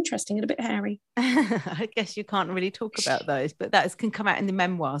of quite interesting and a bit hairy. I guess you can't really talk about those, but that can come out in the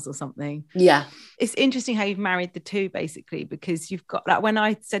memoirs or something. Yeah, it's interesting how you've married the two, basically, because you've got, like, when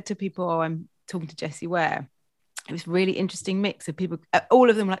I said to people, I'm talking to Jessie Ware, it was really interesting mix of people. All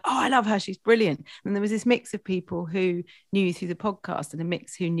of them were like, oh, I love her, she's brilliant. And there was this mix of people who knew you through the podcast and a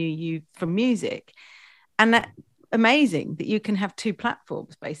mix who knew you from music. And that amazing that you can have two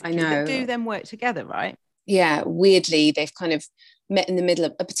platforms basically that do them work together, right? Yeah, weirdly they've kind of met in the middle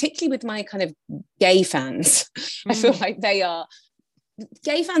of, particularly with my kind of gay fans. I feel like they are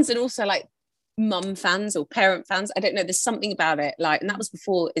gay fans and also like mum fans or parent fans. I don't know, there's something about it, like, and that was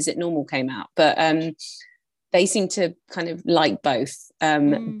before Is It Normal came out, but they seem to kind of like both.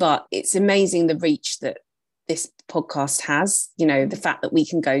 But it's amazing the reach that this podcast has, you know, the fact that we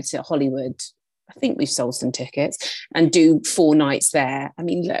can go to Hollywood. I think we've sold some tickets and do 4 nights there. I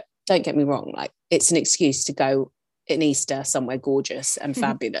mean, look, don't get me wrong, like it's an excuse to go in Easter somewhere gorgeous and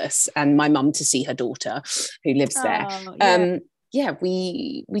fabulous, and my mum to see her daughter who lives there.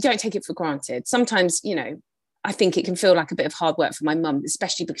 We don't take it for granted. Sometimes, you know, I think it can feel like a bit of hard work for my mum,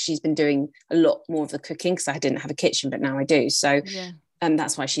 especially because she's been doing a lot more of the cooking, because I didn't have a kitchen, but now I do. So and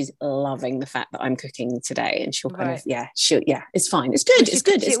that's why she's loving the fact that I'm cooking today, and she'll kind of it's fine, it's good, it's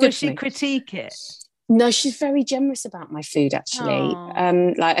good. Will she critique it? No, she's very generous about my food, actually.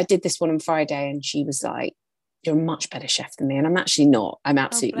 Like I did this one on Friday and she was like, you're a much better chef than me, and I'm actually not. I'm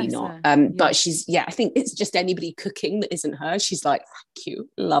absolutely not. But she's I think it's just anybody cooking that isn't her, she's like, thank you,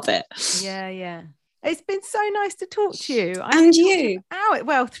 love it. It's been so nice to talk to you. And you.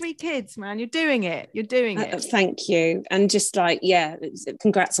 Well, 3 kids, man. You're doing it. Thank you. And just like,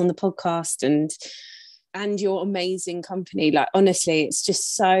 congrats on the podcast and your amazing company. Like, honestly, it's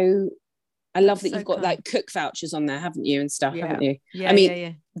just so, I love that you've got like cook vouchers on there, haven't you, and stuff, haven't you? I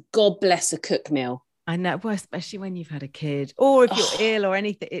mean, God bless a cook meal. I know, well, especially when you've had a kid or if you're ill or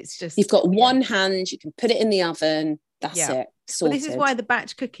anything, it's just... You've got one hand, you can put it in the oven, that's it. Sorted. Well, this is why the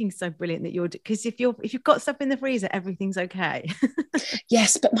batch cooking's so brilliant, that because if you've got stuff in the freezer, everything's okay.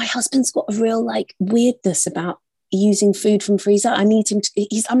 Yes, but my husband's got a real like weirdness about using food from freezer. I need him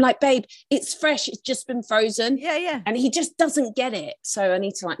to, I'm like, babe, it's fresh, it's just been frozen. And he just doesn't get it, so I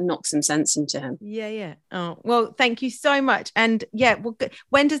need to like knock some sense into him. Oh, well, thank you so much. And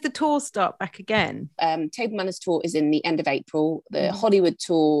when does the tour start back again? Table Manners tour is in the end of April. The Hollywood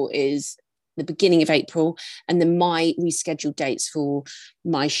tour is the beginning of April, and then my rescheduled dates for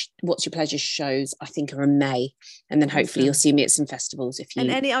my What's Your Pleasure shows I think are in May, and then hopefully you'll see me at some festivals if you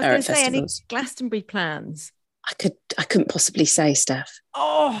any Glastonbury plans? I couldn't possibly say, Steph.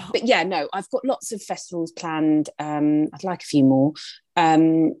 But I've got lots of festivals planned. I'd like a few more.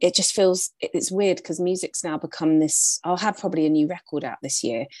 It just feels it's weird because music's now become this. I'll have probably a new record out this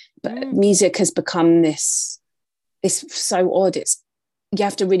year, but music has become this. It's so odd. You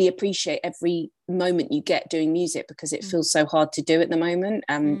have to really appreciate every moment you get doing music because it feels so hard to do at the moment,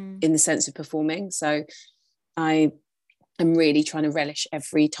 in the sense of performing. So I'm really trying to relish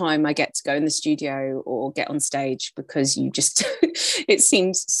every time I get to go in the studio or get on stage, because you just, it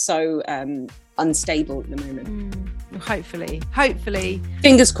seems so unstable at the moment. Hopefully.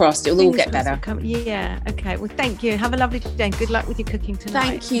 Fingers crossed, it'll all get better. Okay. Well, thank you. Have a lovely day. Good luck with your cooking tonight.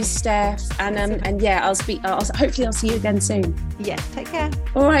 Thank you, Steph. And hopefully I'll see you again soon. Yeah, take care.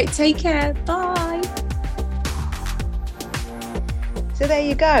 All right, take care. Bye. So there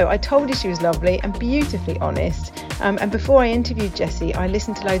you go. I told you she was lovely and beautifully honest. And before I interviewed Jessie, I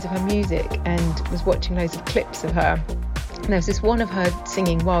listened to loads of her music and was watching loads of clips of her. And there was this one of her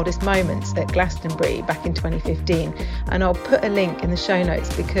singing Wildest Moments at Glastonbury back in 2015. And I'll put a link in the show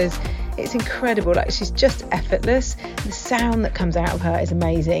notes because it's incredible. Like, she's just effortless. The sound that comes out of her is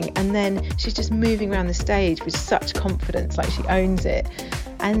amazing. And then she's just moving around the stage with such confidence, like she owns it.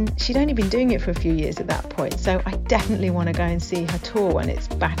 And she'd only been doing it for a few years at that point. So I definitely want to go and see her tour when it's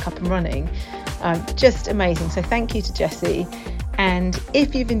back up and running. Just amazing. So thank you to Jessie. And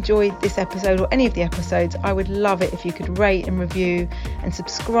if you've enjoyed this episode or any of the episodes, I would love it if you could rate and review and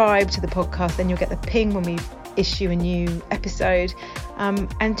subscribe to the podcast. Then you'll get the ping when we issue a new episode.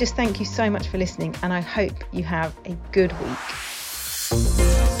 And just thank you so much for listening. And I hope you have a good week.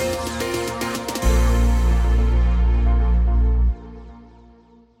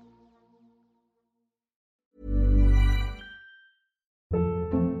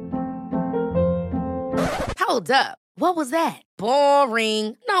 Hold up. What was that?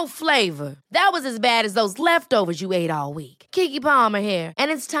 Boring. No flavor. That was as bad as those leftovers you ate all week. Keke Palmer here. And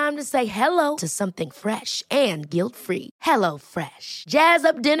it's time to say hello to something fresh and guilt-free. Hello Fresh. Jazz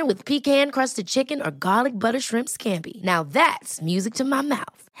up dinner with pecan-crusted chicken or garlic butter shrimp scampi. Now that's music to my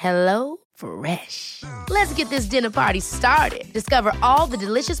mouth. Hello Fresh. Let's get this dinner party started. Discover all the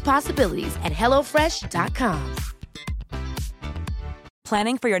delicious possibilities at HelloFresh.com.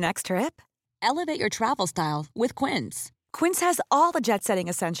 Planning for your next trip? Elevate your travel style with Quince. Quince has all the jet-setting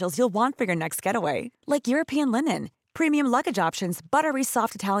essentials you'll want for your next getaway, like European linen, premium luggage options, buttery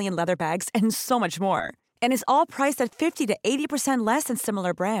soft Italian leather bags, and so much more. And is all priced at 50 to 80% less than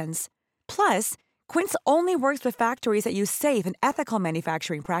similar brands. Plus, Quince only works with factories that use safe and ethical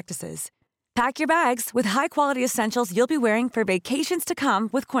manufacturing practices. Pack your bags with high-quality essentials you'll be wearing for vacations to come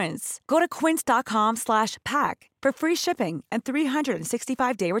with Quince. Go to quince.com/pack for free shipping and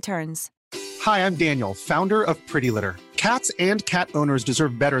 365-day returns. Hi, I'm Daniel, founder of Pretty Litter. Cats and cat owners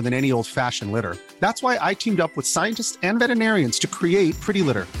deserve better than any old-fashioned litter. That's why I teamed up with scientists and veterinarians to create Pretty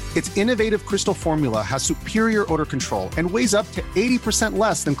Litter. Its innovative crystal formula has superior odor control and weighs up to 80%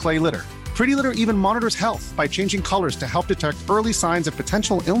 less than clay litter. Pretty Litter even monitors health by changing colors to help detect early signs of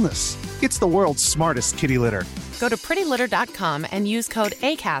potential illness. It's the world's smartest kitty litter. Go to prettylitter.com and use code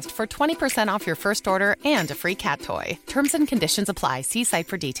ACAST for 20% off your first order and a free cat toy. Terms and conditions apply. See site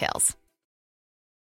for details.